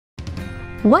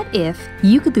What if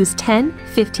you could lose 10,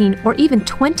 15, or even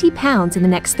 20 pounds in the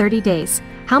next 30 days?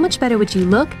 How much better would you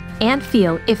look and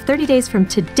feel if 30 days from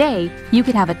today you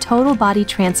could have a total body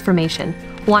transformation?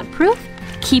 Want proof?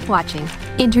 Keep watching.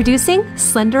 Introducing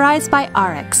Slenderiiz by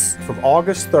Ariix. From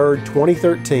August 3rd,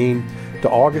 2013 to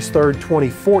August 3rd,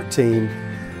 2014,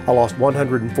 I lost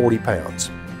 140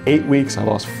 pounds. 8 weeks, I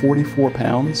lost 44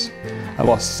 pounds. I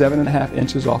lost 7.5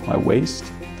 inches off my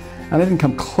waist. And I didn't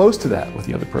come close to that with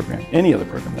the other program, any other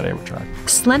program that I ever tried.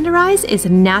 Slenderiiz is a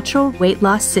natural weight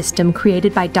loss system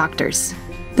created by doctors.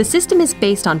 The system is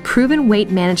based on proven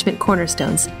weight management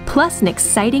cornerstones, plus an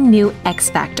exciting new X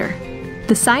factor.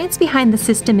 The science behind the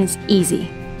system is easy.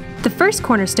 The first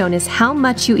cornerstone is how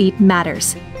much you eat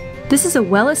matters. This is a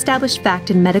well-established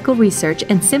fact in medical research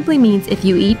and simply means if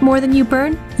you eat more than you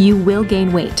burn, you will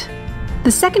gain weight.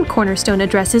 The second cornerstone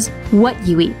addresses what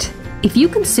you eat. If you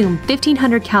consume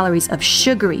 1,500 calories of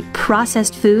sugary,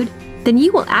 processed food, then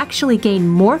you will actually gain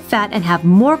more fat and have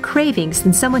more cravings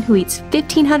than someone who eats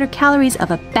 1,500 calories of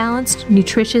a balanced,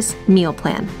 nutritious meal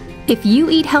plan. If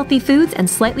you eat healthy foods and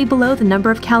slightly below the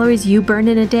number of calories you burn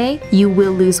in a day, you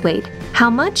will lose weight. How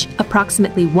much?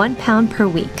 Approximately 1 pound per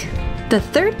week. The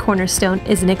third cornerstone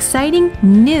is an exciting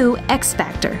new X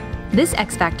factor. This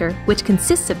X factor, which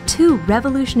consists of 2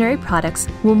 revolutionary products,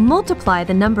 will multiply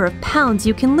the number of pounds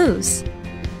you can lose.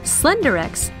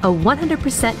 Slenderiiz, a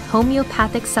 100%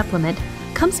 homeopathic supplement,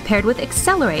 comes paired with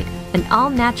Accelerate, an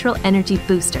all-natural energy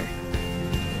booster.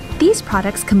 These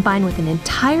products combine with an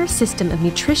entire system of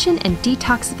nutrition and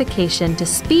detoxification to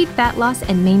speed fat loss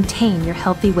and maintain your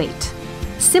healthy weight.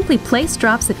 Simply place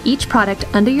drops of each product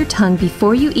under your tongue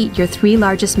before you eat your 3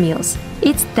 largest meals.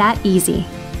 It's that easy.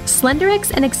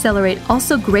 Slenderiiz and Accelerate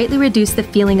also greatly reduce the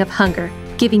feeling of hunger,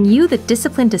 giving you the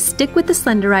discipline to stick with the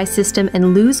Slenderiiz system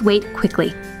and lose weight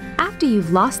quickly. After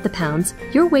you've lost the pounds,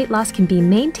 your weight loss can be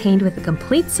maintained with a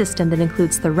complete system that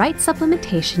includes the right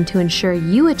supplementation to ensure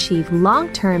you achieve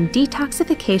long-term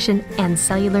detoxification and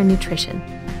cellular nutrition.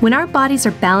 When our bodies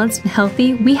are balanced and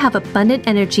healthy, we have abundant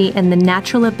energy and the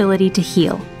natural ability to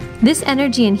heal. This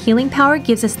energy and healing power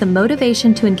gives us the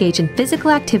motivation to engage in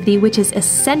physical activity, which is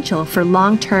essential for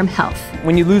long-term health.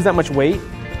 When you lose that much weight,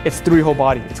 it's through your whole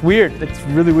body. It's weird. It's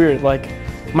really weird. Like,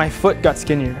 my foot got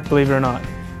skinnier, believe it or not.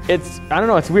 I don't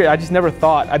know, it's weird. I just never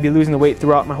thought I'd be losing the weight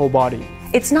throughout my whole body.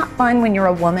 It's not fun when you're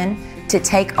a woman to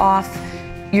take off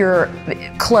your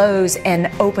clothes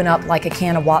and open up like a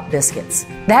can of WAP biscuits.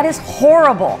 That is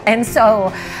horrible. And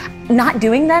so not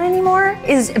doing that anymore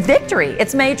is victory.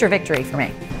 It's major victory for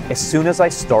me. As soon as I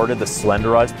started the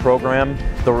Slenderiiz program,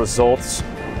 the results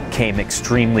came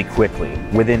extremely quickly.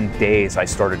 Within days, I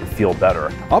started to feel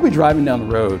better. I'll be driving down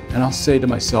the road and I'll say to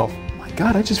myself, my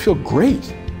God, I just feel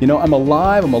great. You know, I'm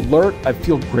alive, I'm alert, I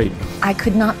feel great. I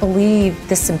could not believe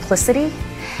the simplicity,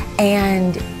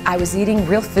 and I was eating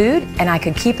real food and I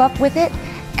could keep up with it,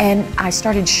 and I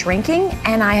started shrinking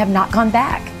and I have not gone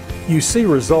back. You see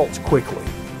results quickly,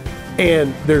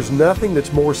 and there's nothing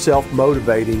that's more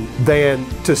self-motivating than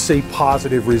to see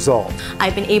positive results.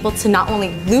 I've been able to not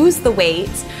only lose the weight,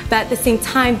 but at the same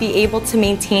time be able to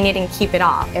maintain it and keep it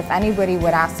off. If anybody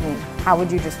would ask me, how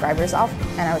would you describe yourself?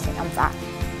 And I would say, I'm fat.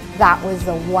 That was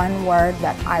the one word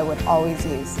that I would always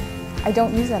use. I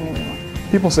don't use that anymore.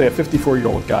 People say a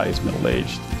 54-year-old guy is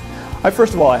middle-aged.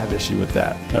 First of all, I have issue with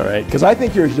that, all right? Because I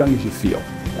think you're as young as you feel,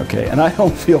 okay? And I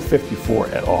don't feel 54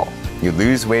 at all. You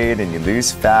lose weight and you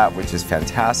lose fat, which is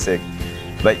fantastic,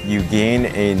 but you gain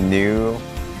a new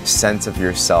sense of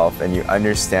yourself and you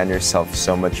understand yourself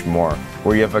so much more,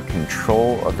 where you have a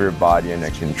control of your body and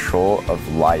a control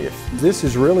of life. This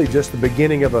is really just the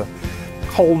beginning of a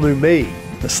whole new me.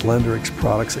 The Slenderiiz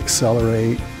products,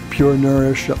 Accelerate, Pure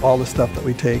Nourish, all the stuff that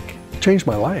we take, changed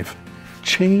my life.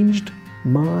 Changed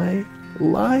my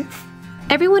life.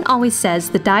 Everyone always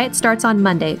says the diet starts on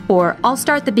Monday, or I'll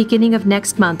start the beginning of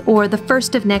next month, or the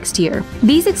first of next year.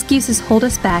 These excuses hold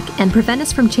us back and prevent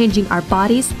us from changing our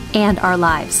bodies and our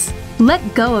lives.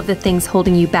 Let go of the things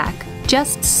holding you back.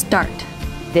 Just start.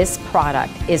 This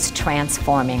product is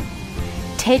transforming.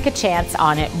 Take a chance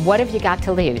on it. What have you got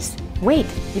to lose? Weight.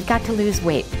 You've got to lose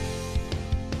weight.